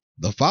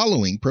The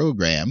following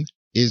program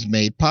is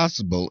made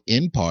possible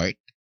in part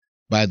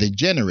by the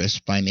generous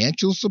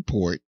financial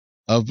support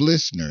of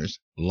listeners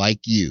like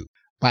you.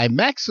 By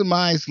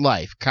Maximize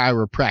Life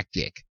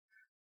Chiropractic,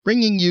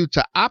 bringing you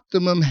to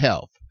optimum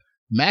health.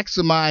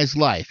 Maximize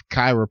Life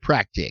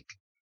Chiropractic.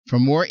 For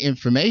more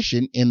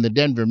information in the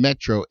Denver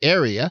metro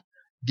area,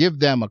 give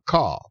them a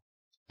call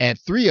at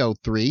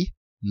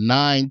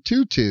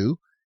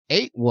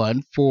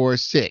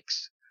 303-922-8146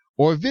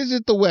 or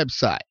visit the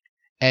website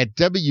at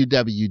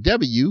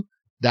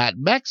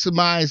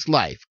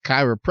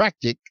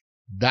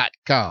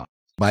www.maximizelifechiropractic.com.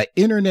 By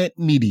internet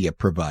media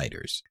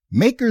providers,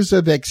 makers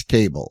of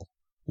X-Cable.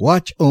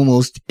 Watch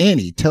almost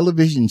any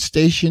television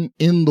station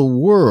in the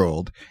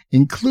world,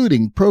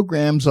 including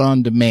programs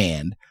on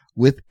demand,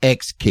 with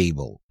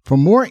X-Cable. For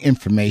more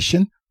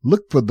information,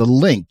 look for the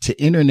link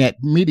to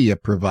internet media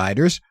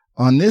providers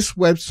on this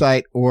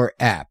website or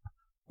app,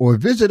 or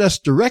visit us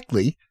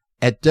directly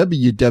at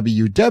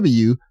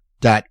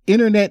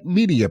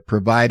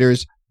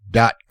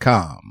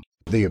www.internetmediaproviders.com.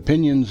 The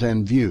opinions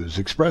and views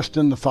expressed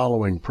in the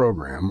following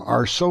program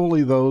are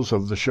solely those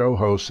of the show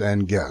hosts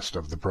and guests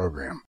of the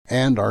program,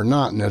 and are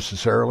not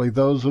necessarily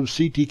those of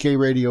CTK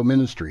Radio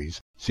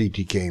Ministries,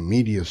 CTK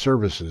Media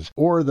Services,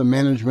 or the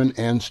management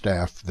and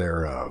staff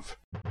thereof.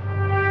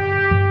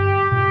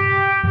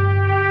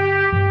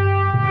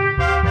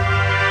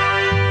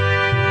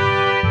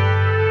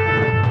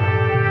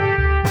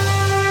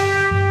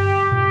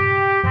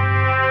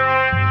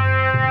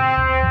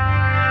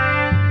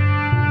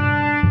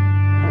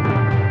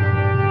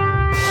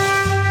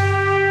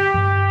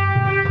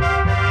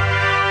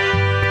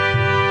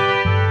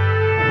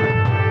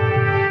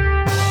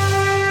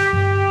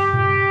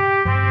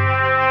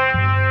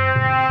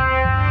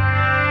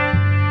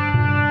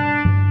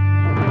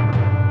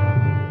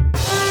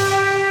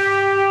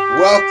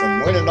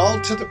 Welcome, one and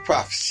all, to the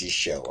Prophecy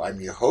Show. I'm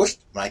your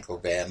host, Michael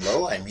Van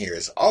Lowe. I'm here,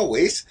 as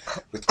always,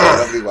 with my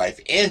lovely wife,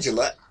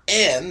 Angela,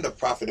 and the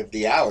prophet of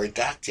the hour,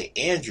 Dr.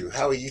 Andrew.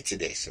 How are you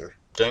today, sir?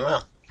 Doing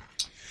well.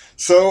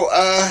 So,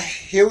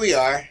 here we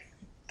are.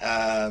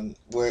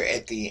 We're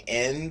at the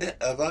end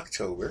of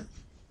October.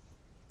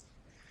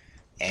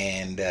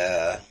 And,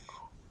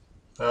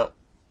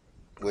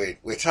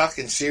 we're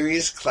talking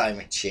serious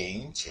climate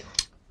change.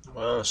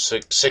 Well,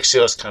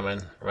 6-0's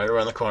coming right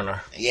around the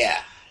corner. Yeah.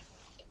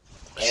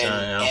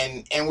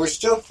 And we're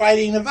still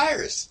fighting the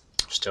virus.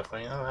 Still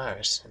fighting the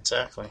virus,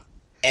 exactly.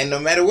 And no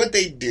matter what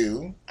they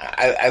do,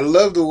 I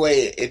love the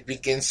way it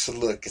begins to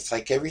look. It's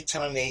like every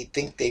time they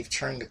think they've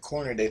turned the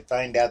corner, they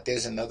find out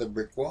there's another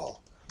brick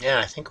wall. Yeah,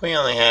 I think we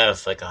only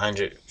have like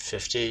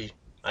 150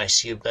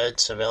 ICU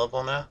beds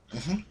available now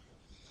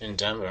in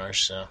Denver,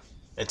 so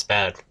it's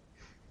bad.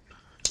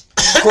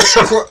 Of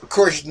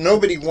course,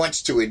 nobody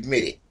wants to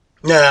admit it.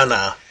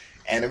 No.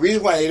 And the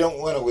reason why they don't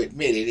want to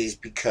admit it is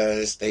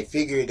because they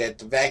figure that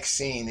the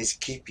vaccine is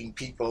keeping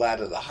people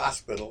out of the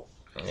hospital.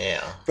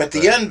 Yeah. But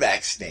the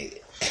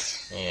unvaccinated.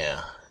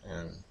 Yeah.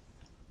 And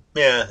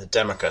the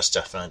Democrats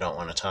definitely don't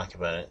want to talk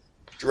about it.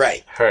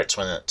 Right. Hurts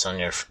when it's on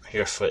your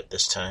foot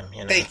this time,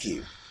 you know. Thank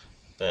you.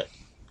 But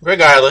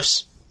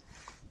regardless.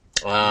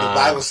 The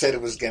Bible said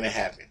it was going to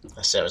happen.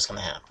 I said it was going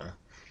to happen.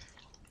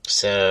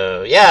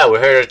 So, yeah,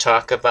 we're here to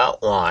talk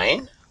about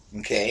wine.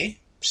 Okay.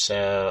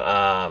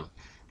 So,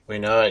 we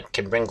know it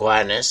can bring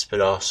gladness,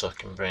 but also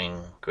can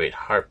bring great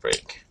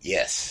heartbreak.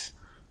 Yes.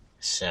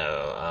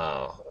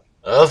 So,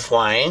 of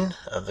wine,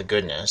 of the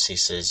goodness, he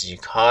says, you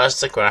cause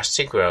the grass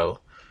to grow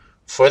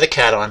for the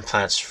cattle and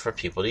plants for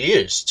people to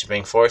use, to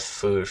bring forth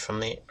food from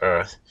the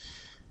earth,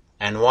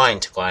 and wine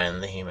to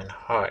gladden the human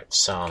heart.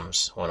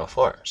 Psalms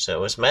 104. So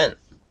it was meant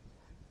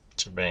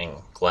to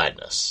bring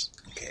gladness.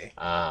 Okay.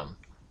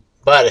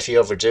 But if you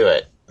overdo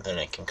it, then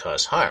it can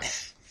cause harm.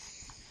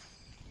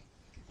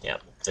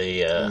 Yep.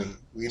 We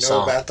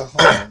know about the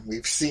harm.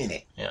 We've seen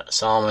it. Yeah.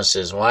 Psalmist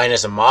says, wine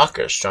is a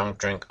mocker, strong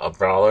drink a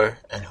brawler,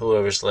 and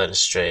whoever's led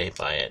astray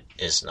by it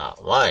is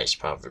not wise.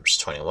 Proverbs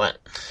 21.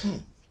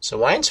 So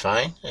wine's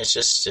fine. It's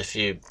just if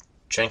you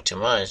drink too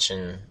much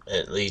and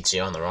it leads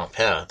you on the wrong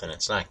path, then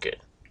it's not good.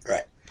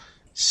 Right.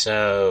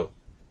 So,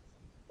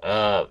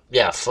 wine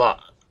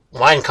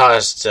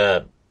caused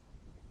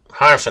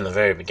harm from the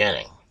very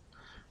beginning.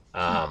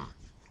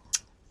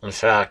 In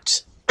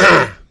fact,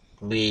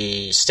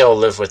 we still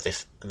live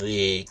with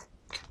the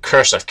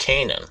curse of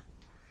Canaan.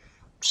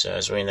 So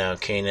as we know,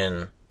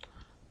 Canaan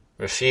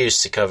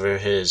refused to cover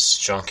his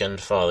drunken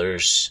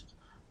father's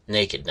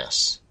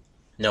nakedness.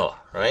 Noah,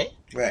 right?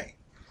 Right.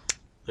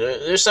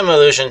 There's some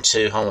allusion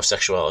to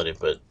homosexuality,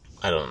 but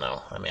I don't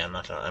know. I mean, I'm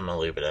gonna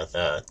leave it at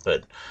that.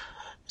 But it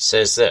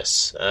says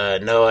this: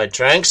 Noah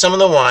drank some of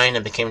the wine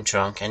and became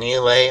drunk, and he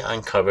lay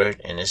uncovered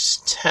in his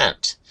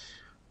tent.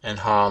 And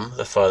Ham,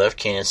 the father of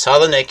Canaan, saw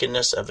the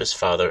nakedness of his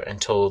father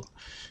and told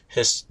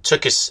his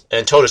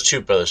two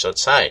brothers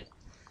outside.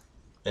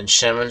 Then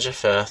Shem and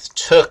Japheth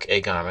took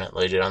a garment,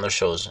 laid it on their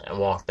shoulders, and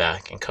walked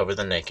back and covered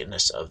the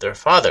nakedness of their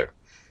father.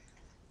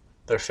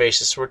 Their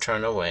faces were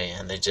turned away,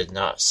 and they did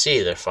not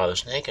see their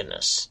father's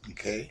nakedness.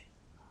 Okay.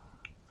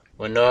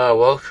 When Noah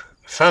awoke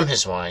from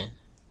his wine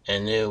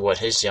and knew what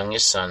his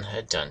youngest son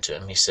had done to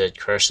him, he said,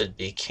 "Cursed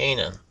be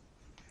Canaan,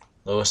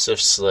 lowest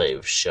of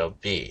slaves shall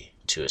be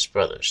to his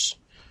brothers."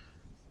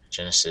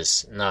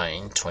 Genesis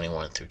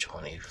 9:21 through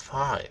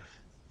 25.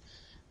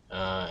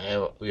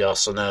 And we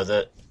also know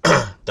that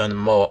the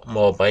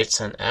Moabites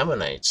and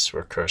Ammonites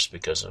were cursed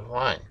because of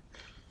wine.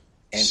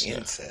 And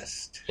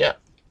incest. Yeah.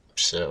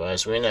 So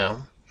as we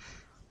know,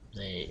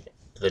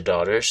 the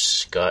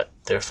daughters got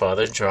their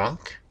father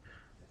drunk,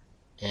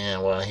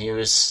 and while he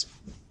was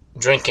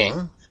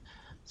drinking,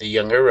 the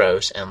younger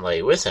rose and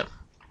lay with him.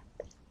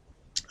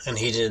 And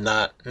he did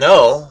not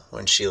know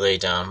when she lay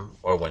down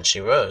or when she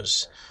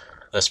rose,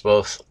 thus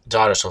both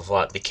daughters of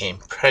Lot became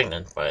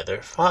pregnant by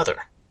their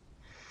father.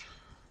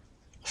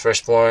 The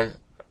firstborn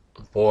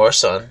bore a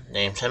son,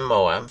 named him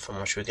Moab, from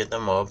which we get the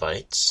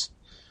Moabites.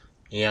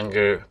 The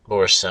younger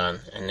bore a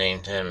son and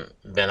named him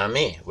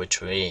Ben-Ami,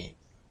 which we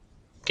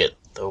get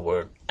the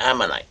word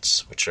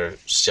Ammonites, which are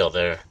still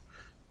there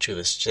to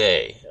this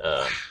day.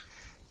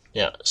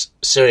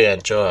 Syria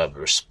and Jordan,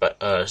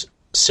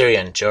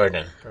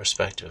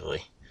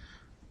 respectively.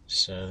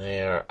 So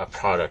they are a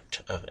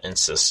product of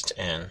incest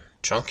and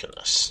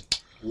drunkenness.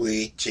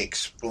 Which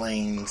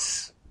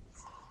explains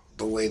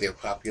the way their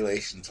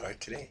populations are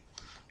today.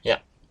 Yeah.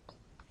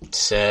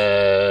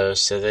 So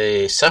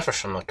they suffer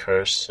from the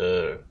curse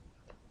that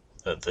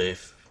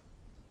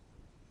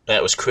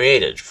was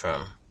created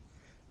from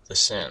the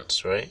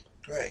sins, right?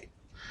 Right.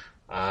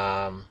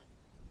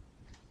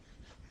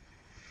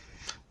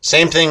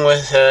 Same thing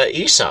with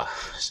Esau.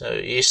 So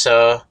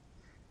Esau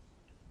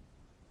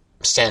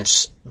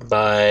stands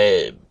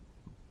by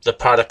the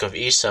product of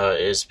Esau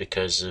is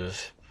because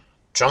of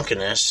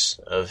drunkenness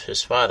of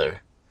his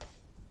father.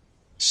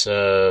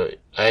 So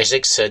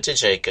Isaac said to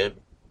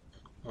Jacob,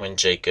 when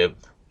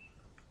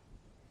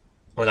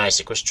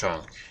Isaac was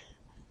drunk,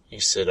 he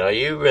said, "Are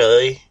you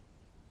really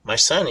my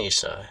son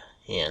Esau?"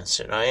 He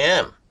answered, "I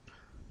am."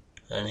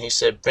 Then he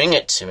said, "Bring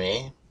it to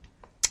me,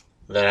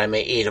 that I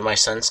may eat of my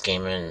son's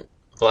game and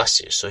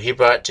bless you." So he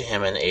brought it to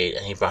him and ate,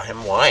 and he brought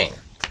him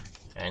wine,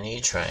 and he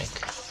drank.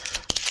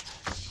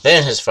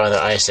 Then his father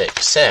Isaac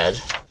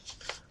said,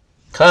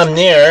 "Come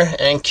near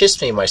and kiss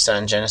me, my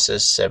son."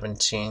 Genesis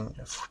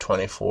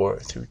 17:24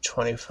 through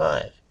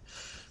 25.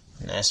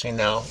 And as we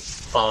know,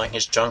 following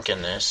his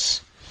drunkenness,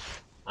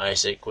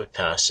 Isaac would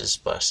pass his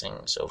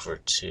blessings over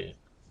to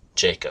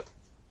Jacob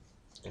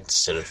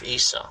instead of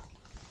Esau.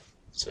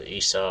 So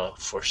Esau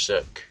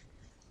forsook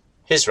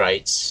his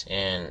rights,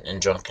 and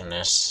in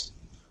drunkenness,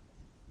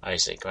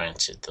 Isaac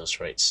granted those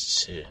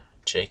rights to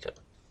Jacob.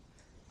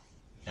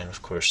 And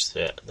of course,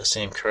 the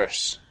same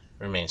curse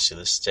remains to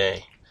this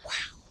day. Wow.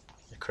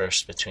 The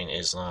curse between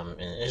Islam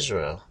and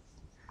Israel.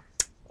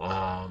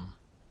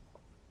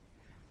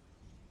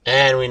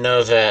 And we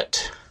know the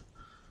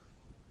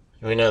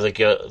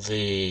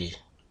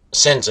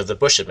sins of the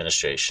Bush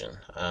administration,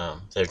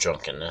 their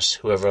drunkenness.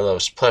 Whoever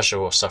loves pleasure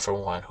will suffer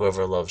want.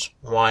 Whoever loves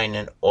wine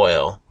and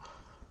oil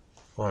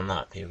will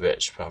not be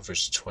rich.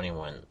 Proverbs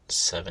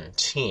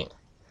 21:17.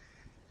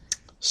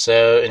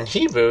 So in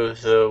Hebrew,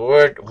 the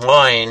word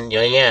wine,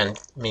 yayan,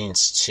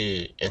 means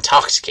to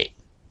intoxicate.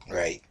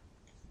 Right.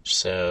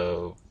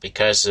 So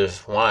because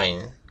of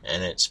wine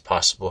and it's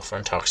possible for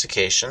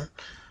intoxication,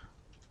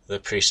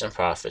 the priests and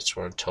prophets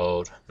were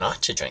told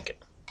not to drink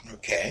it.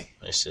 Okay.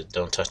 They said,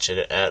 don't touch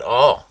it at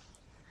all.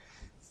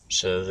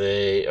 So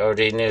they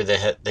already knew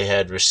they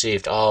had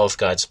received all of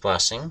God's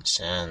blessings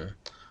and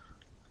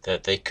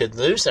that they could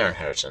lose their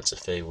inheritance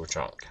if they were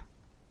drunk.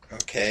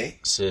 Okay.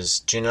 It says,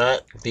 "Do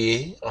not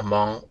be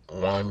among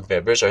wine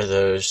bibbers or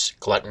those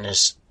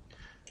gluttonous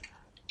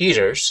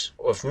eaters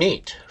of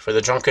meat, for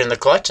the drunkard and the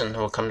glutton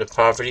will come to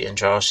poverty, and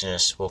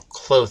drowsiness will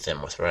clothe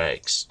them with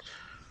rags."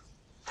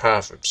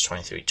 Proverbs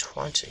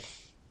 23:20.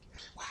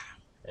 Wow.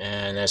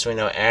 And as we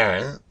know,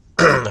 Aaron,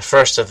 the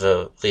first of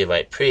the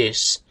Levite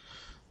priests,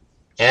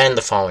 and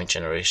the following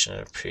generation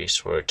of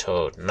priests were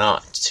told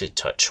not to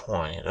touch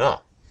wine at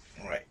all.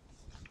 Right.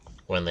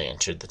 When they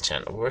entered the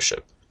tent of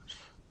worship.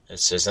 It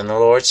says, "And the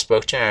Lord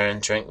spoke to Aaron,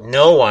 drink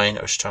no wine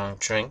or strong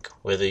drink,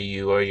 whether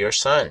you or your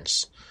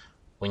sons,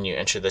 when you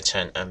enter the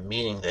tent of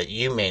meeting, that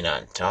you may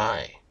not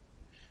die.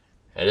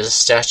 It is a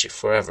statute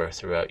forever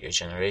throughout your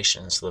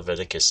generations."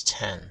 Leviticus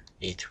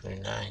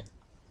 10:8-9.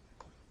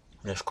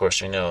 And of course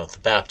we know the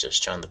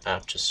Baptist, John the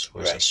Baptist,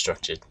 was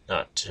instructed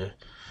not to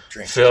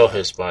fill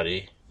his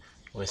body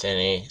with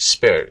any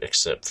spirit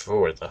except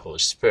for the Holy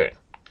Spirit.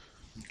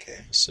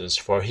 Okay. It says,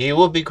 "For he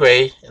will be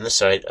great in the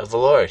sight of the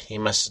Lord. He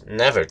must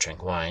never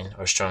drink wine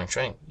or strong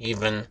drink.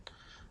 Even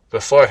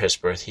before his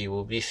birth he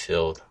will be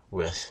filled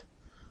with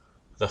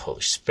the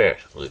Holy Spirit."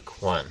 Luke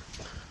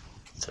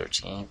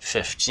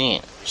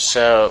 1:13-15.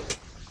 So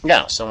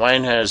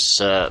wine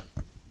has a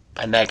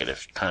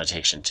negative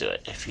connotation to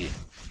it if you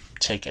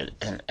take it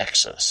in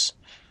excess.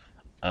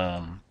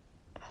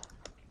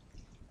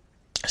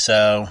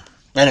 So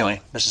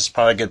anyway, this is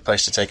probably a good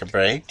place to take a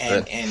break.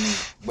 And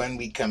when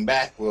we come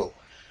back, we'll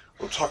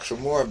talk some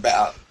more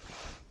about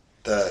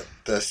the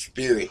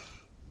spirit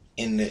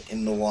in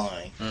the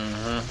wine.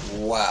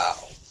 Mm-hmm.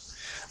 Wow.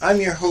 I'm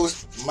your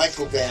host,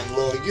 Michael Van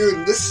Lowe.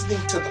 You're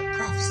listening to The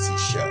Prophecy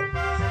Show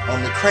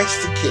on the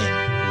Christ the King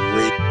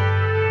radio.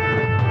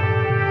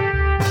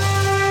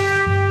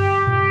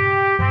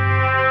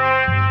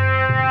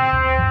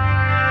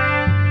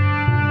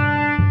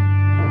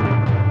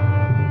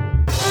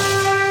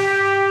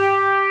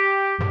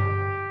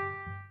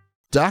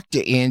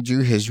 Dr.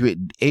 Andrew has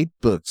written 8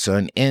 books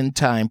on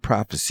end-time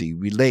prophecy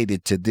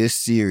related to this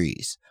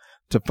series.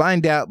 To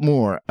find out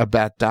more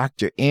about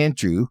Dr.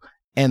 Andrew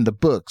and the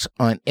books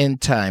on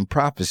end-time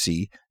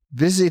prophecy,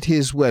 visit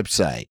his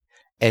website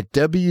at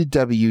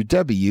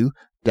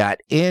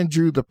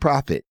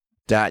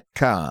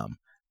www.andrewtheprophet.com.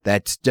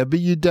 That's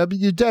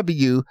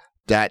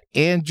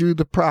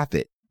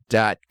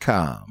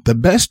www.andrewtheprophet.com. The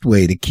best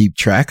way to keep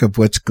track of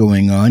what's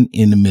going on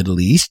in the Middle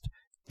East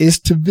is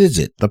to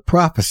visit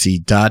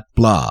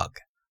theprophecy.blog.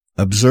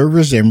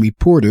 Observers and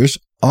reporters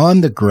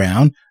on the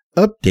ground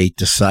update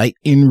the site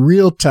in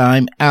real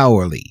time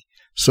hourly,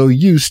 so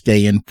you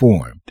stay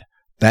informed.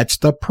 That's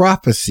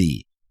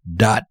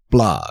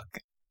theprophecy.blog.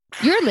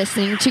 You're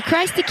listening to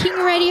Christ the King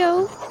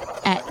Radio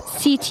at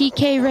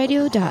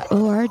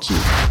ctkradio.org.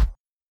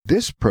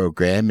 This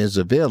program is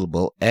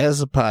available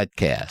as a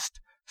podcast.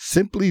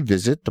 Simply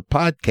visit the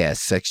podcast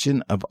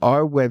section of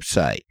our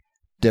website,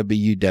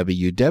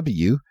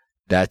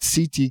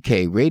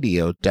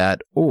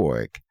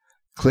 www.ctkradio.org.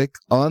 Click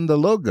on the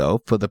logo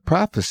for the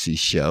Prophecy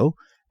Show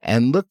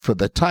and look for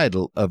the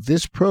title of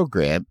this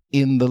program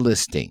in the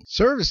listing.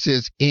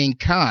 Services in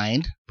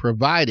kind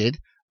provided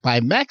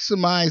by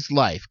Maximize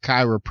Life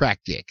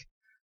Chiropractic,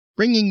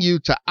 bringing you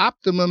to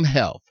optimum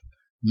health.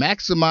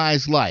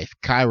 Maximize Life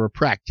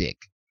Chiropractic.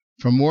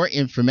 For more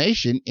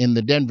information in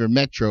the Denver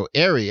metro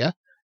area,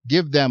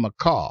 give them a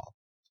call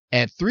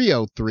at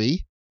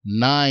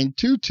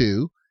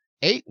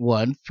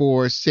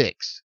 303-922-8146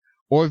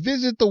 or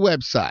visit the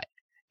website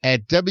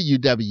at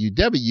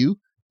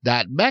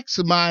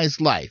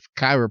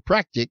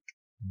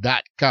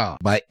www.maximizelifechiropractic.com.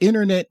 By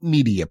internet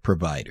media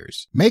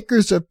providers,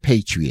 makers of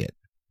Patriot.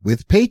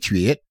 With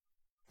Patriot,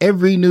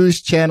 every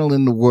news channel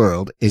in the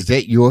world is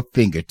at your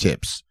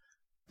fingertips.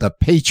 The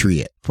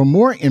Patriot. For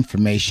more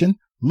information,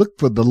 look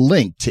for the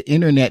link to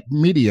internet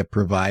media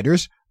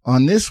providers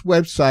on this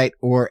website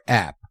or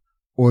app,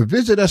 or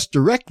visit us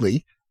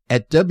directly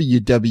at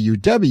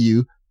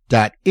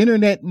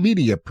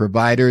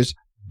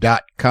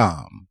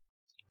www.internetmediaproviders.com.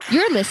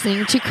 You're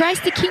listening to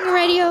Christ the King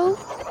Radio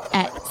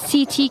at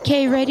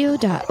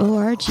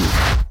ctkradio.org.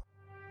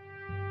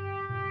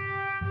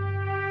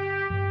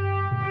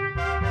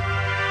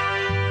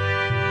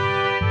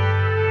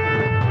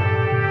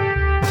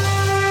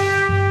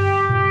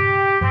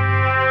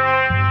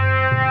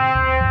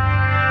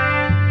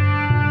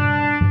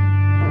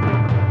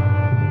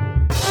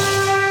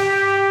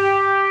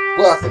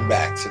 Welcome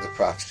back to the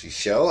Prophecy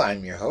Show.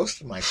 I'm your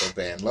host, Michael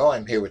Van Lowe.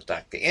 I'm here with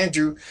Dr.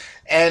 Andrew,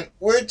 and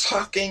we're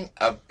talking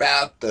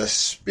about the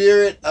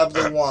spirit of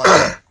the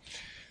wine.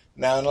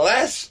 Now, in the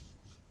last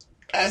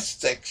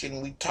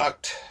section, we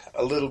talked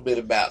a little bit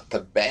about the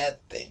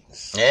bad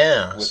things.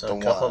 Yeah, with so the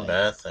a couple wine. of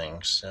bad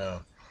things.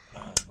 So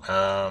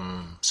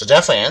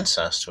definitely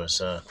incest was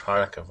a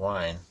product of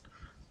wine.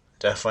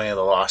 Definitely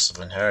the loss of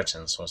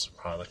inheritance was a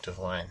product of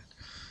wine.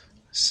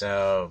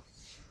 So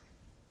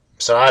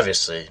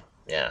obviously,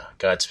 yeah,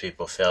 God's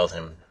people failed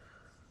him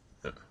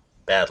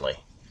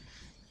badly.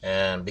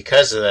 And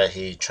because of that,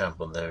 he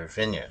trampled their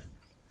vineyard.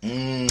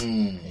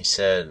 He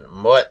said,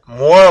 "What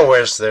more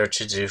was there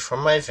to do for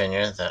my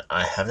vineyard that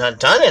I have not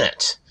done in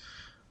it?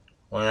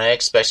 When I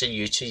expected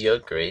you to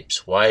yield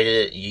grapes, why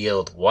did it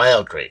yield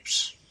wild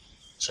grapes?"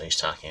 So he's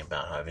talking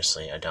about,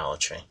 obviously,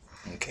 idolatry.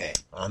 Okay.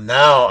 Well,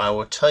 now I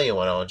will tell you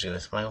what I will do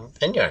with my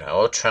vineyard. I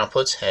will trample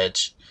its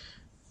hedge,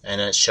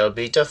 and it shall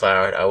be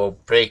devoured. I will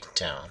break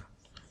down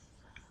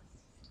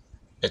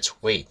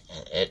its weight,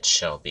 and it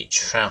shall be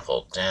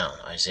trampled down.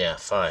 Isaiah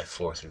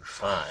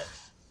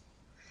 5:4-5.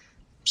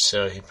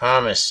 So he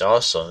promised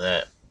also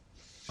that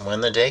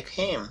when the day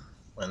came,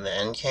 when the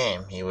end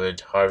came, he would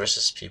harvest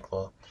his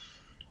people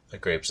the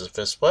grapes of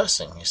his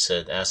blessing. He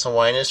said, "As the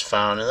wine is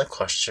found in the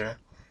cluster,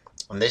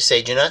 and they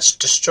say, do not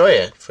destroy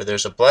it, for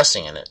there's a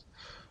blessing in it.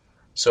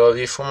 So it will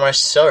be for my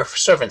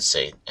servant's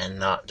sake, and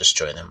not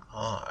destroy them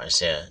all."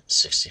 Isaiah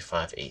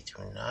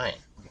 65:8-9.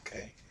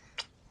 Okay.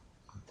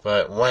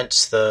 But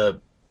once the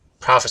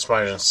prophets,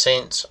 martyrs, and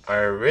saints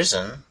are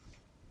risen,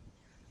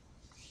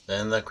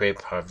 then the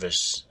grape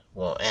harvest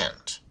will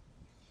end.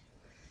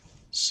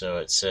 So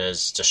it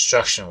says,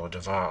 destruction will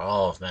devour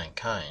all of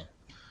mankind.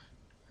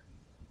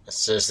 It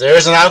says, there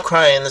is an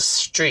outcry in the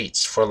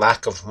streets for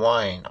lack of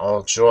wine.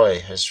 All joy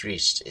has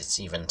reached its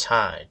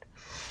eventide.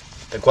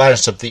 The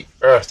gladness of the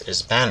earth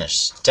is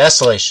banished.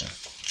 Desolation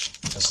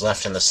is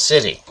left in the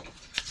city.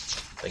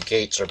 The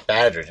gates are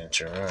battered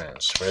into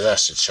ruins. For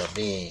thus it shall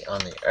be on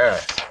the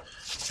earth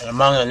and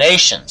among the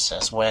nations,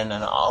 as when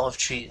an olive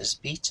tree is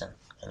beaten,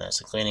 and as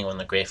the gleaning when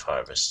the grape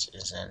harvest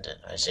is ended.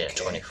 Isaiah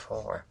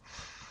 24.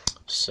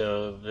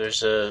 So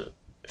there's a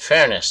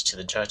fairness to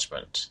the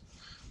judgment.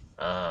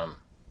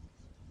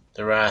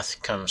 the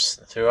wrath comes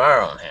through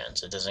our own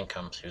hands. It doesn't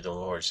come through the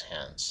Lord's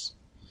hands.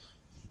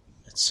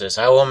 It says,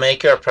 I will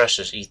make your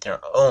oppressors eat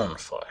their own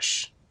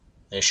flesh.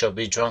 They shall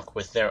be drunk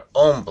with their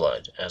own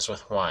blood, as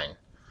with wine.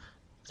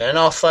 Then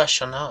all flesh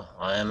shall know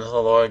I am the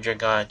Lord your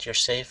God, your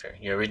Savior,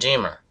 your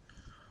Redeemer,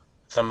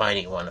 the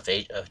mighty one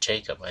of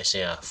Jacob.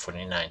 Isaiah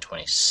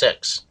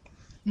 49:26.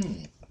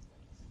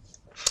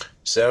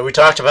 So we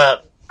talked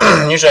about,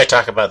 usually I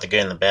talk about the good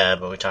and the bad,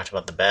 but we talked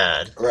about the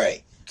bad.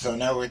 Right. So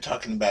now we're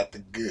talking about the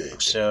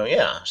good. So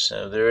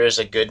there is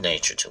a good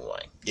nature to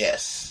wine.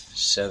 Yes.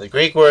 So the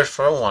Greek word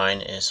for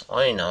wine is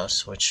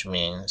oinos, which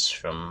means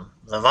from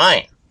the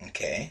vine.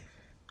 Okay.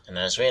 And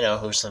as we know,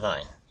 who's the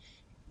vine?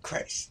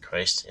 Christ.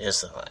 Christ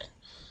is the vine.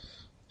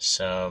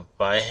 So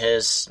by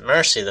his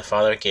mercy, the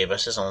Father gave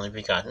us his only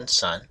begotten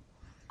Son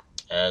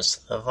as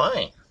the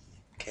vine.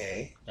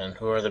 Okay. And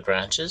who are the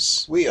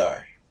branches? We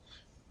are.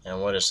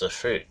 And what is the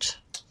fruit?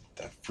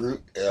 The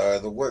fruit are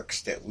the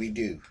works that we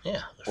do.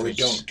 Yeah. Or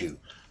don't do.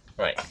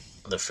 Right.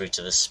 The fruits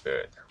of the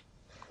Spirit.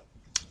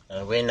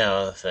 We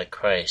know that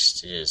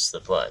Christ is the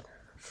blood.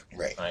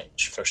 Right.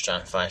 1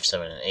 John 5,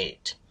 7, and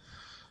 8.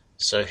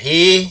 So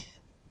he,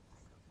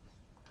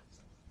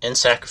 in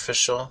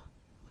sacrifice,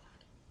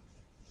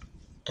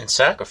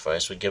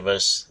 would give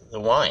us the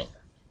wine,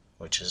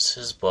 which is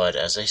his blood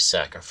as a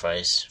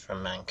sacrifice for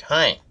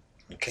mankind.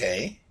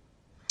 Okay.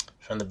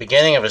 From the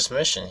beginning of his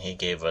mission, he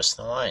gave us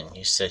the wine.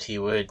 He said he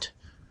would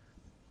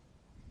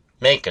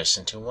make us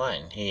into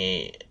wine.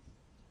 He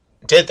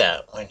did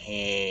that when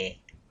he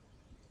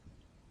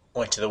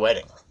went to the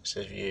wedding.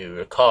 So if you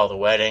recall the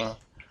wedding.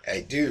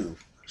 I do.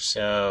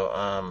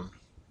 So,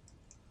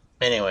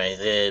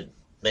 anyway,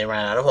 they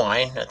ran out of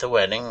wine at the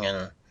wedding,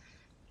 and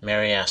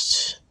Mary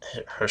asked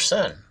her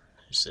son.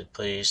 He said,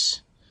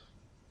 please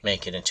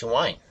make it into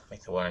wine.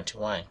 Make the water into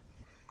wine.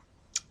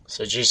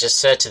 So Jesus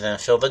said to them,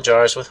 fill the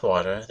jars with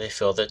water. They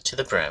filled it to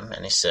the brim,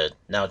 and he said,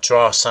 now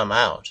draw some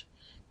out.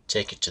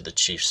 Take it to the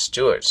chief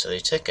steward. So they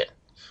took it.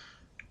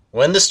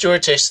 When the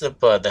steward tasted the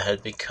blood that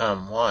had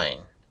become wine,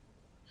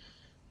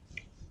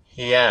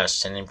 he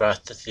asked, and he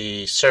brought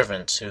the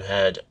servants who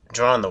had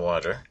drawn the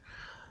water,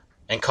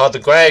 and called the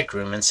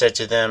bridegroom, and said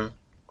to them,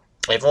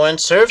 everyone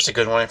serves the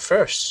good wine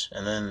first,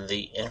 and then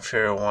the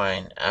inferior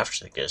wine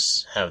after the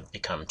guests have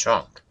become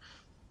drunk.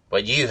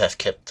 But you have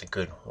kept the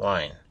good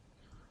wine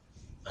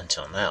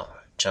until now.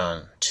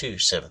 John 2,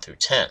 7 through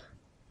 10.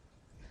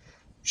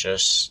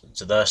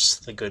 Just thus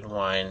the good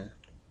wine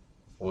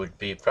would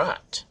be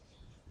brought.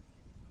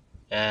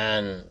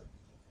 And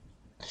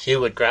he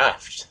would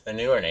graft the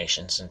newer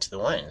nations into the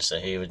wine. So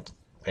he would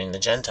bring the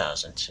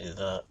Gentiles into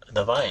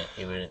the vine.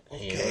 He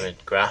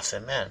would graft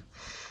them in.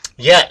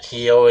 Yet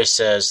he always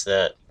says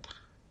that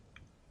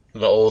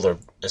the older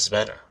is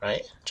better,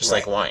 right? Just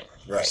like wine.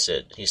 Right.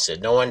 He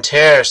said, no one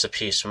tears a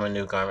piece from a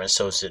new garment,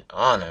 sews it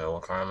on an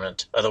old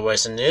garment.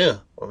 Otherwise the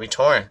new will be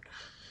torn,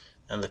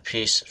 and the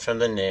piece from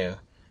the new,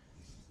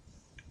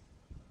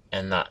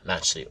 and not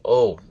match the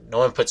old. No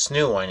one puts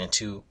new wine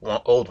into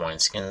old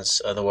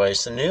wineskins.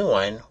 Otherwise the new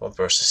wine will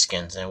burst the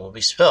skins and will be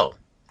spilled,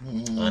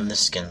 and the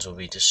skins will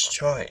be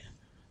destroyed.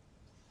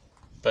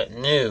 But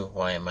new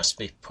wine must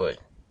be put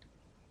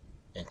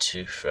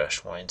into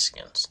fresh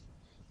wineskins.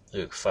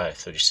 Luke 5,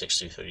 36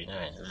 through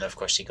 39. And of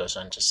course he goes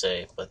on to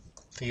say, but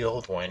the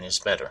old wine is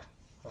better.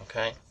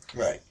 Okay?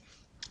 Right.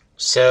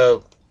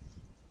 So,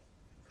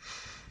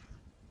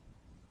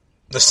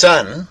 the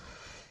Son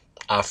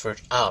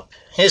offered up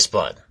his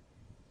blood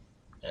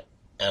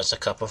as a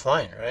cup of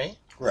wine, right?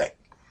 Right.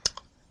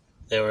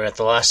 They were at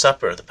the Last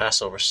Supper, the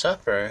Passover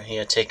Supper. He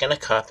had taken a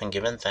cup and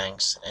given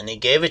thanks, and he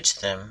gave it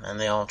to them, and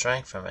they all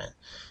drank from it.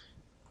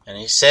 And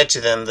he said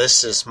to them,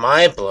 this is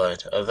my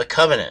blood of the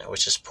covenant,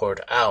 which is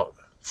poured out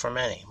for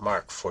many.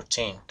 Mark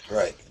 14,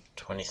 right.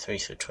 23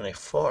 through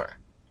 24.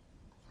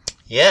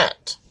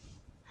 Yet,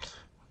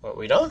 what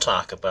we don't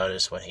talk about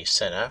is what he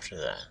said after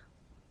that.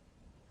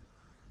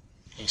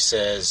 He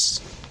says,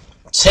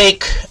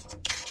 take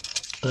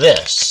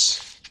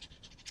this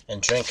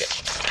and drink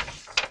it.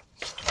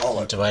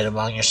 And divide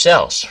among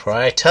yourselves. For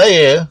I tell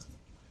you,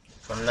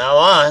 from now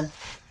on,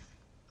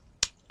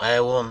 I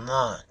will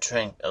not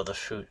drink of the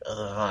fruit of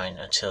the vine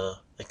until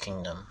the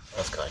kingdom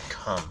of God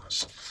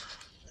comes.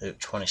 Luke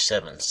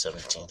 27,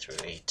 17 through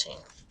 18.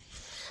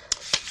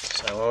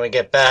 So when we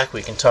get back,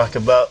 we can talk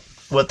about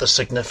what the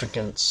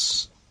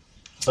significance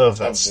of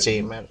that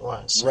statement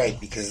was. Right,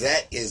 because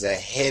that is a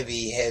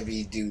heavy,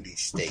 heavy-duty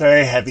statement.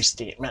 Very heavy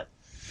statement.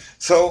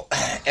 So,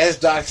 as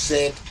Doc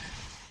said,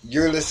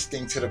 you're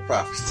listening to the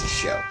Prophecy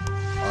Show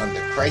on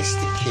the Christ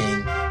the King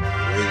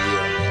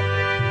Radio Network.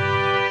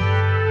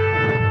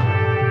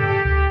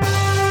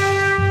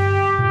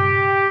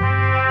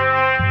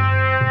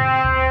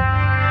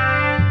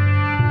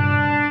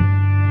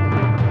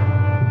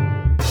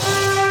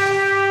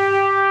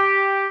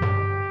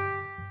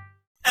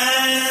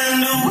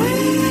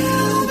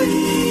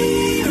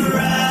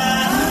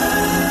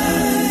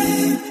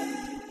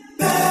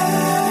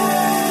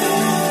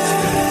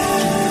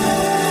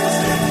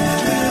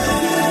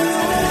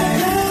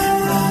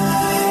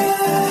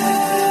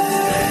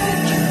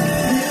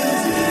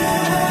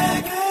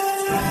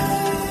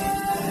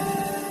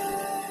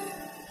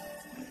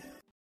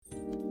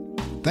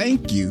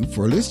 Thank you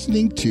for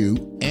listening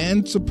to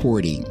and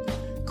supporting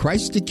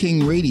Christ the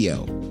King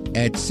Radio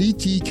at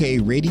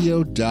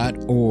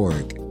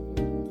ctkradio.org.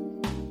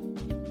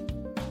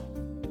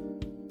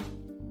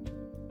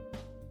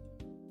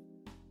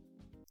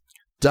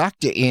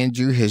 Dr.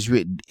 Andrew has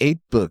written 8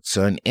 books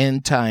on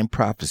end-time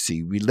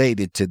prophecy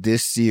related to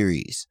this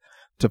series.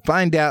 To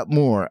find out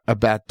more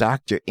about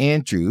Dr.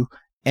 Andrew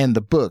and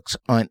the books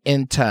on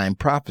end-time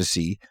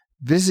prophecy,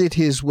 visit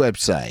his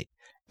website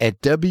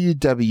at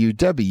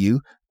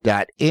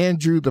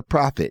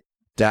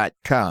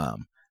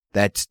www.andrewtheprophet.com.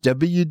 That's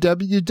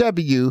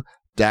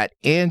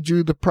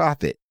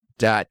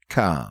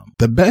www.andrewtheprophet.com.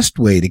 The best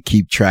way to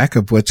keep track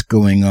of what's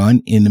going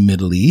on in the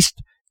Middle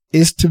East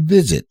is to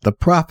visit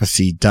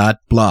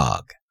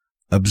theprophecy.blog.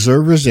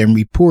 Observers and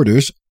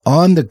reporters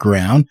on the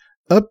ground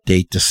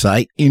update the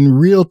site in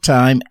real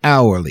time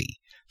hourly,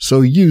 so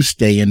you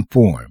stay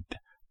informed.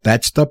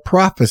 That's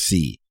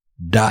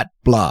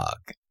theprophecy.blog.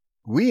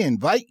 We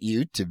invite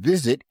you to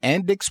visit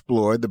and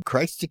explore the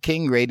Christ the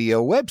King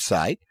Radio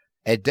website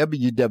at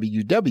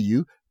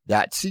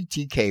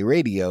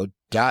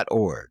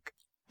www.ctkradio.org.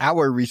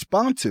 Our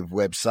responsive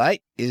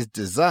website is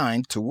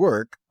designed to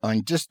work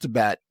on just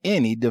about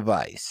any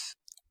device.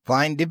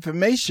 Find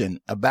information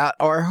about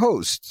our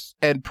hosts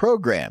and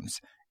programs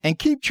and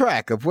keep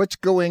track of what's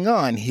going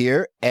on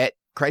here at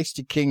Christ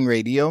the King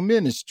Radio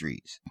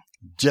Ministries.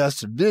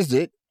 Just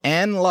visit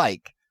and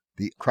like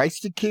the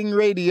Christ the King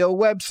Radio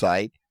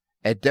website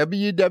at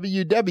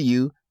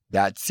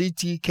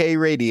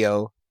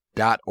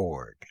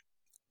www.ctkradio.org.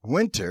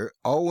 Winter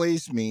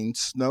always means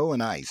snow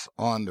and ice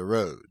on the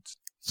roads,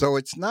 so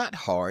it's not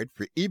hard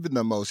for even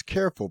the most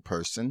careful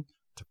person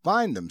to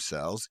find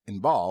themselves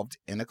involved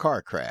in a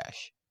car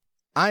crash.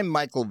 I'm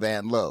Michael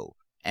Van Lowe,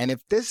 and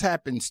if this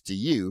happens to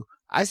you,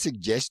 I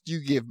suggest you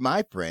give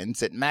my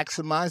friends at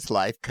Maximize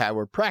Life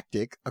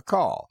Chiropractic a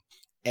call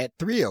at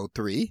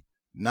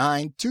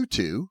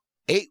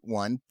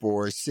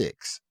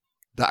 303-922-8146.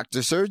 Dr.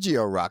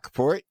 Sergio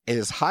Rockport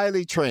is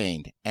highly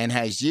trained and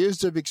has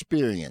years of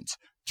experience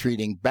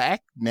treating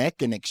back,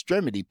 neck, and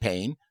extremity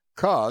pain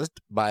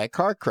caused by a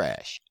car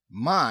crash,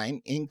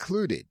 mine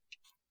included,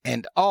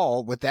 and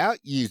all without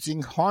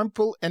using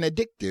harmful and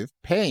addictive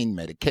pain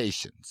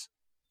medications.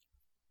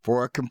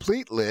 For a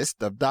complete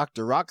list of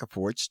Dr.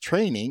 Rockport's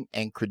training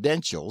and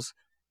credentials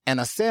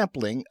and a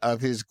sampling of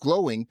his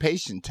glowing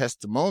patient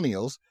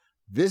testimonials,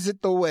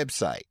 visit the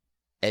website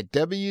at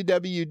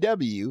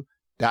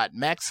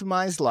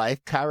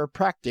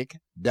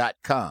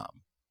www.maximizelifechiropractic.com.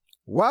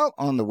 While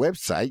on the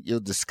website,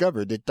 you'll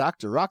discover that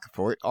Dr.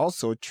 Rockport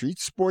also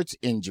treats sports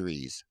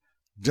injuries.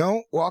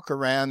 Don't walk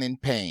around in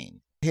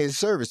pain. His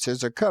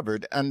services are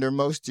covered under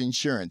most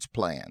insurance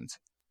plans.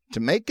 To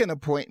make an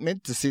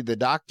appointment to see the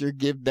doctor,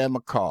 give them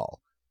a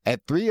call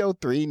at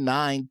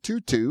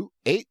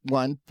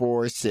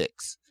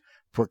 303-922-8146.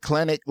 For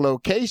clinic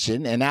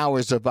location and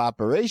hours of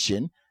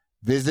operation,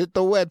 visit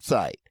the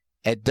website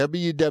at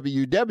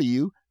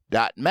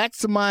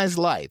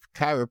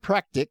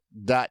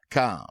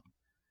www.maximizelifechiropractic.com.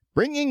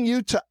 Bringing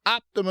you to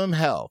optimum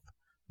health,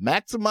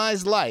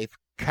 Maximize Life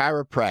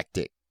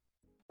Chiropractic.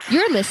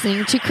 You're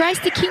listening to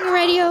Christ the King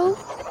Radio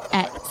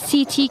at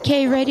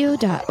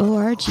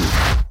ctkradio.org.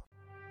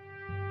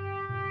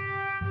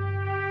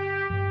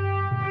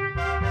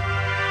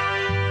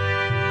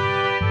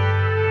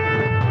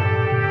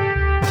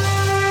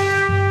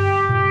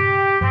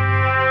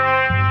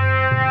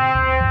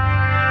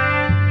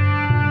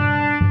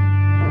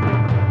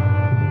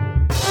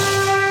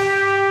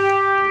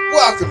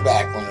 Welcome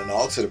back, one and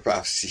all, to the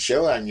Prophecy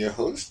Show. I'm your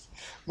host,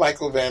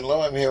 Michael Van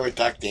Lowe. I'm here with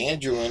Dr.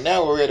 Andrew, and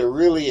now we're at a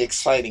really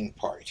exciting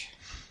part.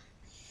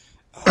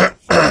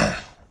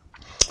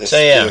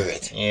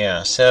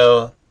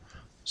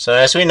 So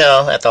as we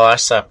know, at the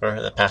Last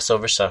Supper, the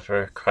Passover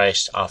Supper,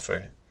 Christ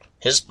offered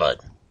his blood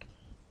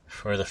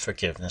for the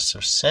forgiveness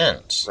of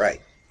sins.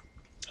 Right.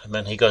 And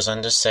then he goes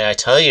on to say, I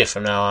tell you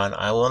from now on,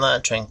 I will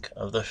not drink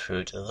of the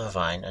fruit of the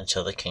vine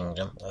until the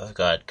kingdom of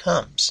God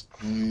comes.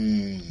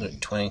 Luke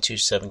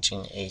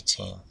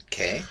 22:17-18.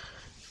 Okay.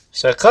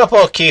 So a couple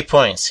of key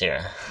points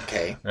here.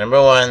 Okay.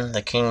 Number one,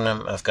 the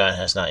kingdom of God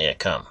has not yet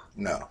come.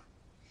 No.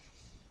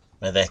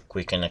 I think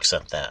we can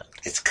accept that.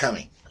 It's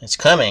coming. It's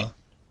coming.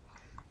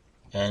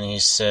 And he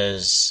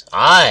says,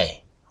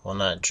 I will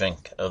not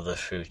drink of the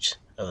fruit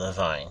of the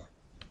vine.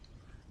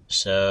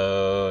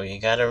 So you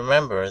got to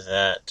remember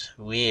that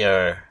we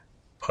are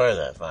part of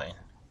that vine,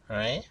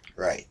 right?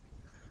 Right.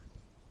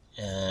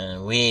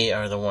 And we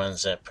are the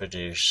ones that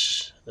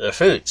produce the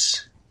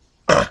fruits.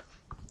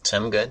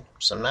 Some good,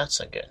 some not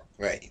so good.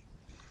 Right.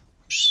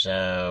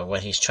 So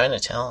what he's trying to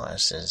tell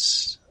us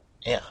is,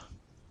 yeah,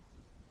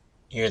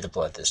 you're the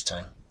blood this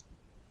time.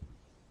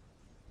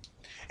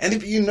 And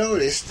if you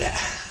notice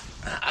that,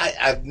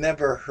 I've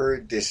never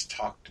heard this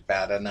talked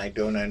about, and I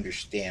don't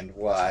understand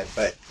why,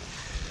 but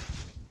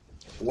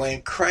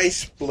when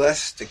Christ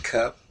blessed the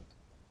cup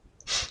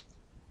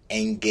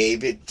and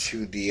gave it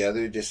to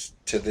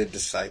the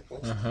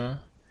disciples,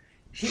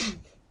 he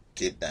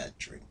did not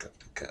drink of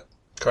the cup.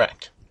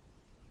 Correct.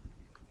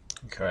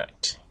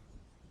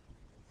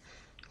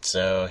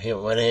 So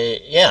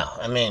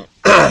I mean,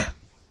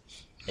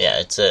 yeah,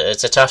 it's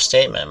a tough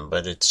statement,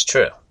 but it's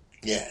true.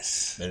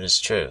 Yes. It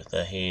is true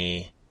that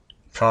he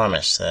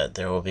promised that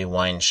there will be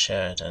wine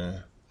shed,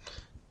 and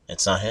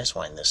it's not his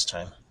wine this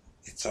time.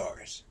 It's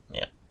ours.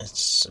 Yeah,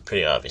 it's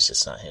pretty obvious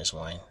it's not his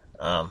wine.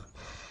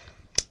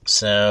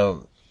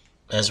 So,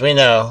 as we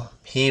know,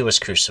 he was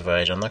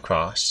crucified on the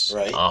cross,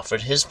 right.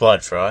 Offered his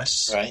blood for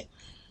us, right,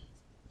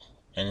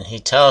 and he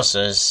tells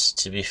us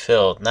to be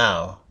filled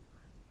now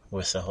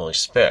with the Holy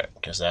Spirit,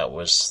 because that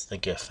was the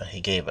gift that he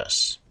gave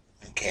us.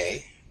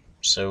 Okay.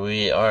 So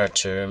we are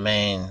to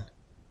remain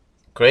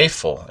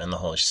grateful in the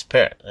Holy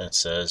Spirit. It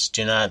says,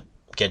 do not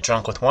get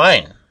drunk with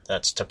wine.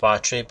 That's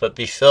debauchery, but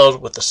be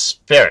filled with the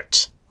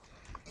Spirit.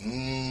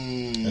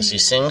 As you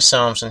sing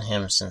psalms and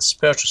hymns and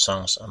spiritual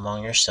songs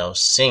among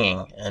yourselves,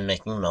 singing and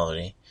making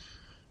melody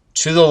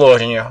to the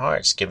Lord in your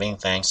hearts, giving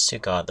thanks to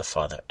God the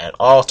Father at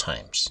all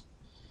times,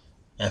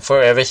 and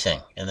for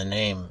everything in the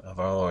name of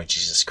our Lord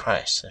Jesus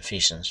Christ.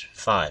 Ephesians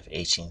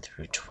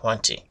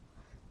 5:18-20.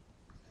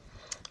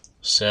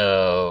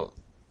 So,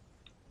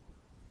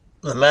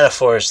 the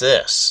metaphor is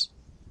this.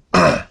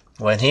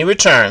 When he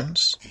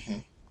returns,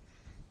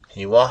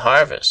 he will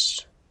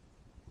harvest.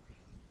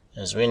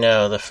 As we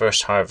know, the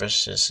first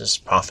harvest is his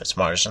prophets,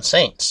 martyrs, and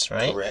saints,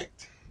 right?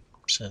 Correct.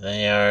 So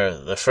they are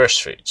the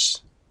first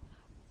fruits.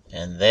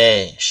 And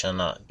they shall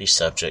not be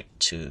subject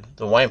to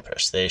the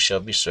winepress. They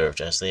shall be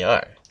served as they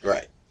are.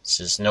 Right. It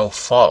says no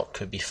fault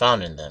could be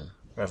found in them.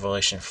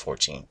 Revelation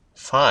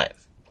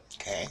 14:5.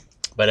 Okay.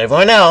 But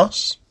everyone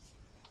else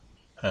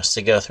has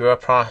to go through a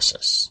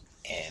process.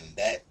 And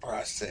that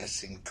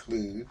process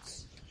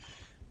includes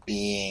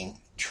being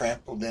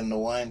trampled in the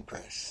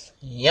winepress.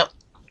 Yep.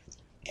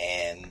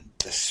 And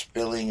the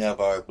spilling of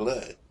our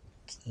blood.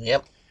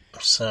 Yep.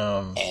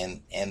 So.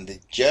 And the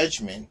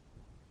judgment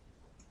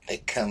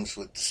that comes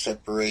with the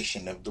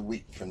separation of the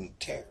wheat from the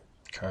tare.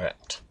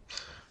 Correct.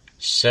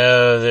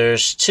 So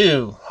there's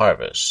two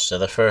harvests. So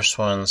the first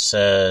one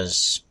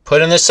says,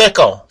 put in the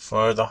sickle,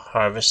 for the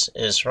harvest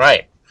is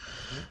ripe.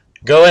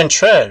 Go and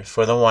tread,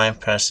 for the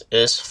winepress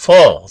is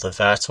full. The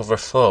vats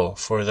overflow,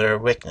 for their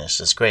wickedness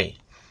is great.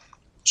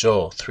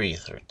 Joel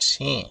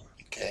 3:13.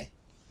 Okay.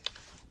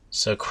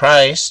 So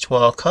Christ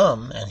will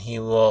come, and he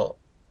will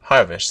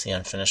harvest the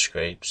unfinished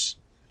grapes.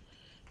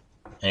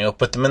 And he will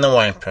put them in the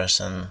winepress,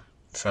 and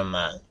from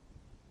that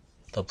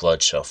the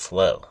blood shall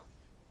flow.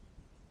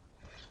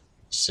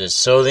 It says,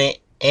 so the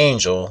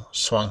angel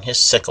swung his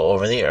sickle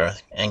over the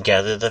earth, and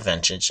gathered the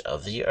vintage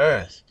of the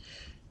earth.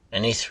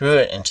 And he threw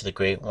it into the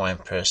great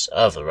winepress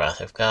of the wrath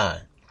of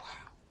God.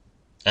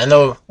 And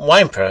the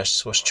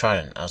winepress was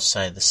trodden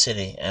outside the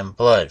city, and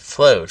blood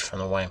flowed from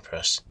the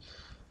winepress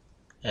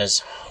as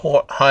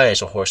high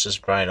as a horse's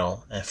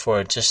bridle, and for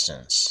a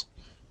distance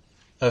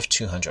of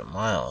 200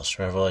 miles.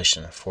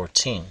 Revelation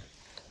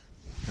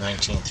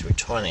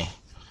 14:19-20.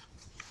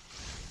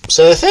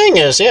 So the thing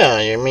is,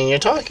 you're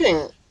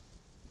talking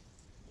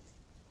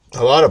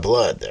a lot of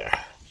blood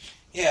there.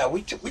 Yeah,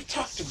 we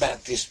talked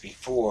about this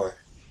before.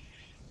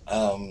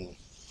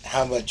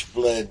 How much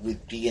blood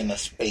would be in a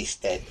space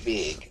that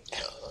big?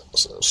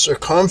 So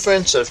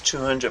circumference of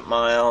 200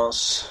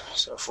 miles,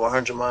 so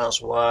 400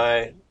 miles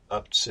wide,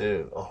 up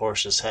to a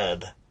horse's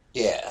head.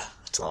 Yeah.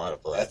 That's a lot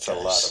of blood. That's a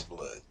lot of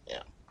blood.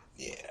 Yeah.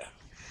 Yeah.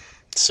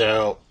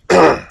 So,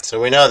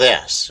 so we know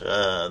this.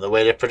 The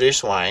way to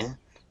produce wine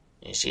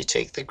is you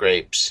take the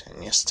grapes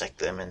and you stick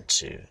them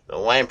into the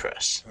wine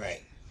press.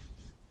 Right.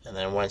 And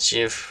then once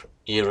you've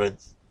yielded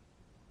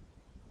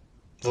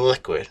the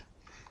liquid,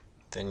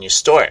 then you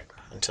store it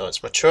until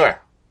it's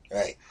mature.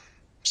 Right.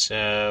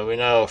 So we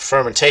know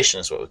fermentation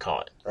is what we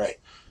call it. Right.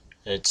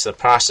 It's the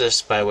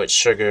process by which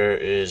sugar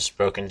is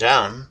broken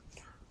down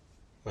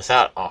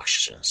without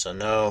oxygen. So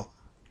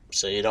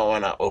you don't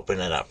want to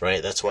open it up,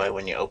 right? That's why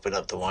when you open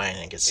up the wine,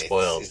 it gets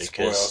spoiled.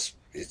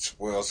 It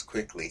spoils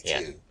quickly, too.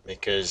 Yeah,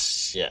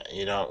 because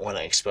you don't want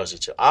to expose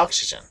it to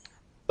oxygen.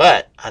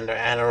 But under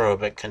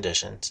anaerobic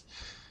conditions,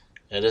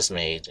 it is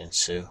made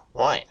into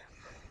wine.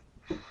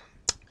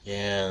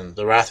 And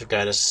the wrath of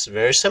God is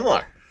very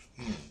similar.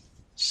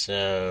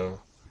 So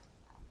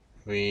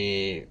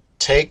we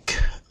take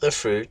the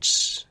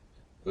fruits,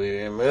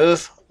 we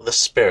remove the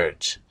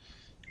spirit,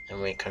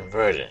 and we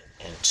convert it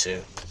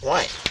into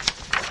wine.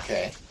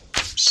 Okay.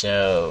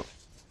 So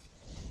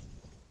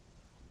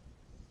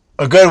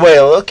a good way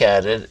to look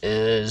at it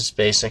is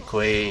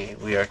basically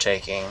we are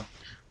taking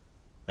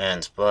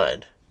man's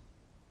blood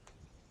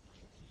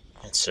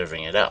and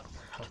serving it up.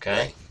 Okay?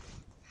 Right.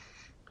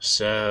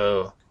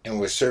 So... And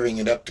we're serving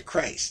it up to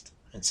Christ.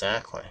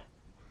 Exactly.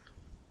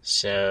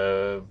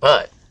 So,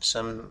 but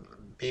some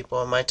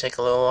people might take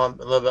a little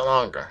bit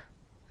longer.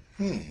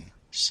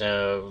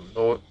 So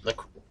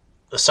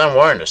the Son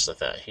warned us of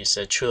that. He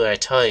said, "Truly I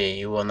tell you,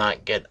 you will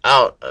not get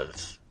out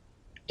of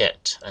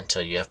it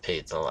until you have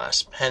paid the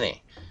last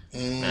penny."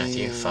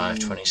 Matthew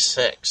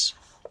 5:26.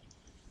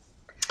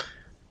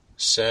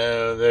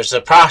 So there's a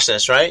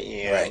process, right?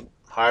 You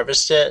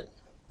harvest it,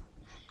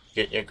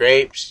 you get your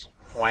grapes,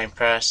 wine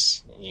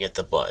press, you get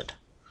the blood.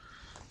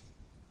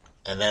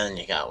 And then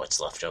you got what's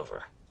left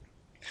over.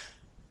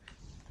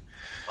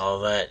 All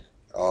that.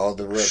 All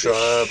the rubbish.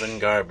 Shrub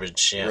and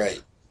garbage, yeah.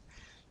 Right.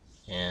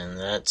 And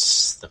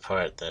that's the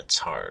part that's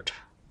hard.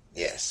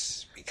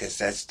 Yes, because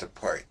that's the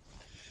part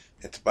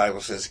that the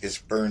Bible says gets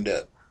burned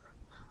up.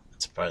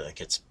 It's the part that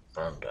gets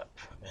burned up.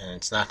 And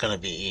it's not going to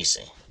be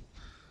easy.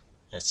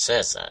 It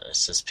says that. It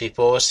says,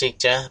 people will seek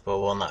death, but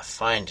will not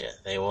find it.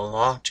 They will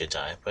long to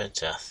die, but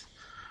death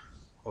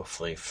will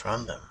flee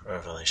from them.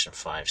 Revelation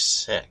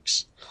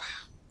 5:6.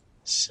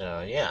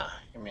 So, yeah.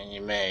 I mean,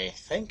 you may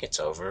think it's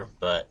over,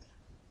 but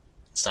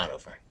it's not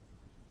over.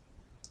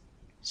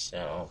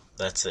 So,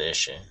 that's the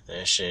issue.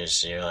 The issue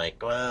is you're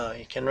like, well,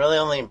 you can really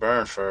only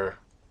burn for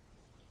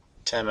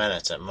 10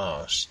 minutes at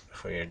most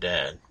before you're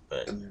dead.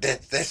 But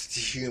that's the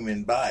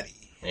human body.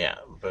 Yeah,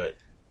 but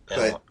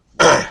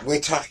we're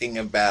talking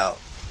about...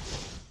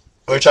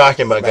 We're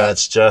talking about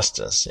God's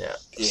justice, yeah.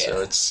 Yeah. So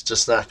it's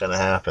just not going to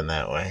happen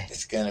that way.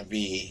 It's going to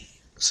be...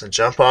 So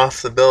jump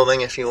off the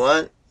building if you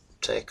want.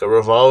 Take a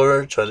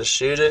revolver, try to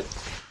shoot it.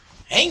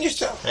 Hang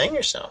yourself. Hang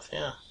yourself,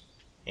 yeah.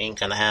 Ain't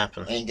going to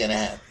happen. Ain't going to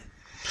happen.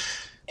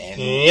 And,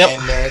 yep.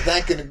 And there's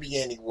not going to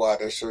be any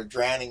water, so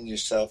drowning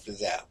yourself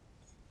is out.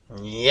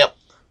 Yep.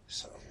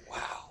 So,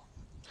 wow.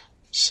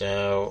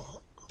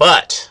 So,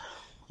 but,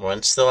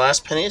 once the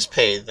last penny is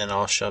paid, then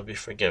all shall be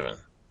forgiven.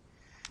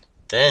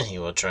 Then he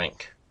will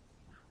drink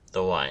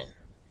the wine.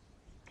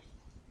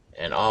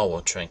 And all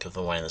will drink of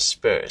the wine of the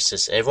Spirit. It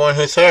says, everyone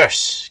who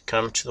thirsts,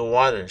 come to the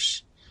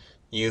waters.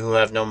 You who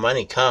have no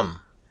money,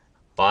 come.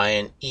 Buy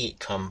and eat.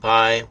 Come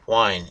buy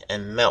wine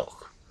and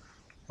milk.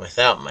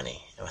 Without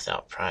money and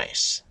without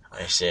price.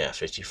 Isaiah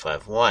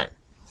 55:1.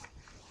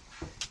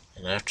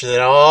 And after that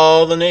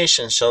all the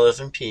nations shall live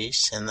in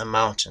peace, and the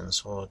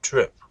mountains will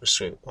drip with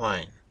sweet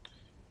wine.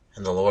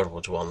 And the Lord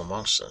will dwell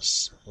amongst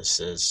us. It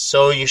says,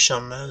 so you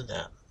shall know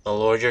that the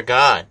Lord your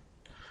God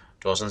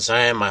dwells in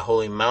Zion, my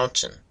holy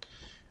mountain.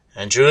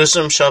 And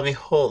Jerusalem shall be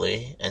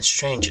holy, and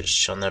strangers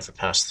shall never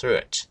pass through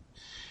it.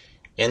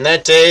 In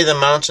that day the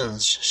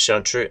mountains shall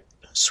drip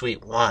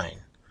sweet wine.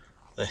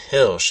 The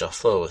hills shall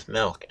flow with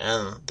milk,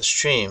 and the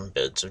stream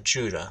beds of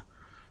Judah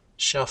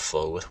shall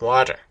flow with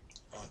water.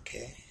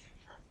 Okay.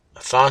 A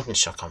fountain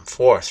shall come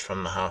forth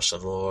from the house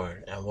of the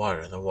Lord, and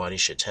water the Wadi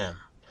Shittim.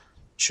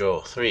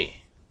 Joel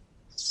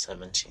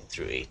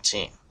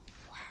 3:17-18.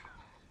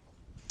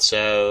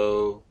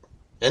 So,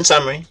 in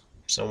summary,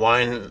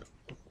 wine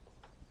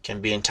can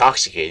be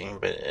intoxicating,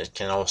 but it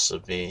can also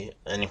be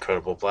an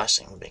incredible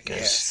blessing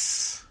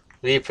because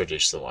we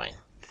produce the wine.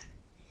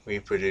 We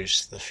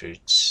produce the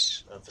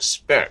fruits of the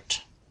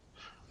Spirit.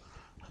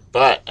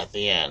 But at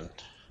the end,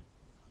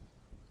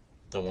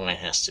 the wine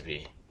has to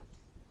be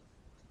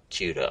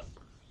queued up.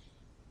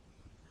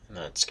 And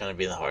that's going to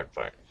be the hard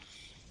part.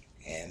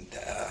 And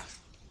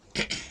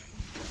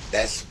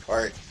that's the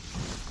part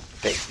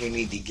that you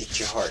need to get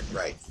your heart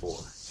right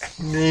for.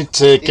 You need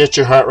to get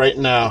your heart right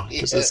now,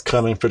 because it's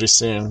coming pretty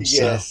soon.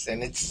 Yes, so.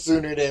 And it's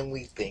sooner than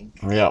we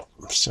think. Yep,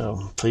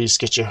 so please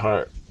get your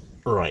heart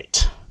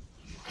right.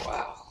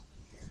 Wow.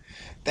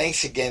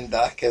 Thanks again,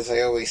 Doc. As I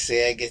always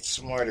say, I get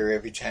smarter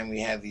every time we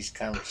have these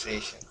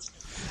conversations.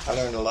 I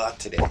learned a lot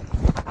today.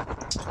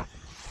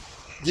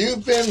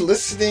 You've been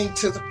listening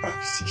to The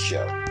Prophecy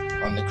Show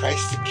on the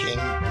Christ the King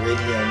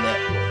Radio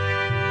Network.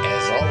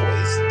 As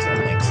always, until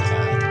next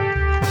time,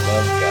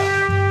 love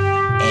God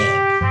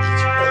and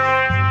each other.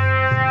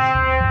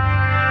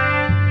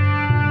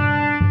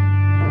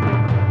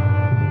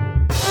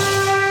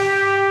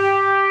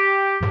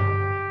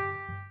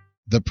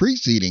 The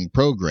preceding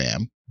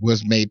program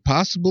was made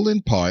possible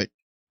in part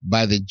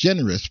by the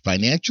generous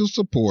financial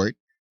support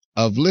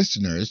of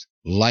listeners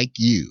like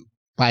you.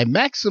 By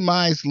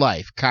Maximize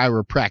Life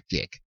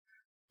Chiropractic,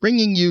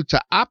 bringing you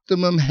to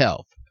optimum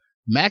health.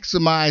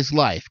 Maximize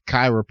Life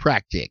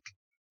Chiropractic.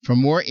 For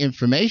more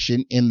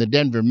information in the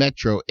Denver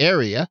metro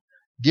area,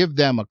 give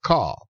them a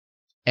call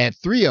at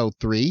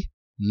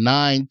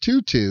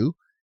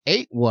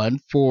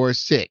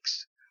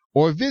 303-922-8146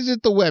 or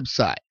visit the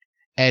website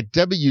at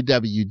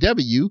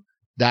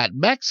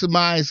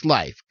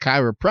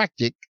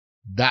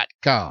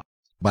www.maximizelifechiropractic.com.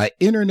 By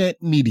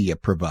internet media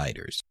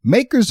providers,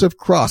 makers of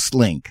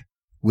Crosslink.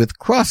 With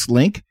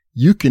Crosslink,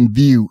 you can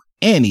view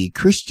any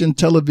Christian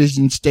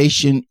television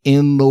station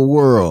in the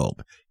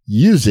world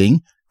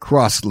using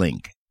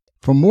Crosslink.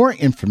 For more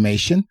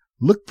information,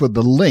 look for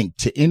the link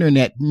to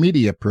internet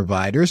media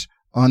providers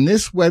on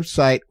this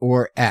website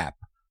or app,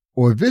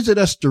 or visit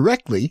us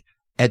directly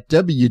at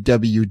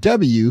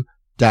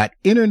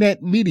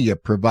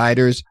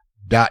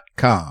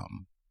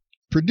www.internetmediaproviders.com.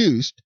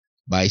 Produced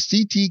by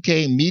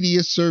CTK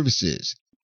Media Services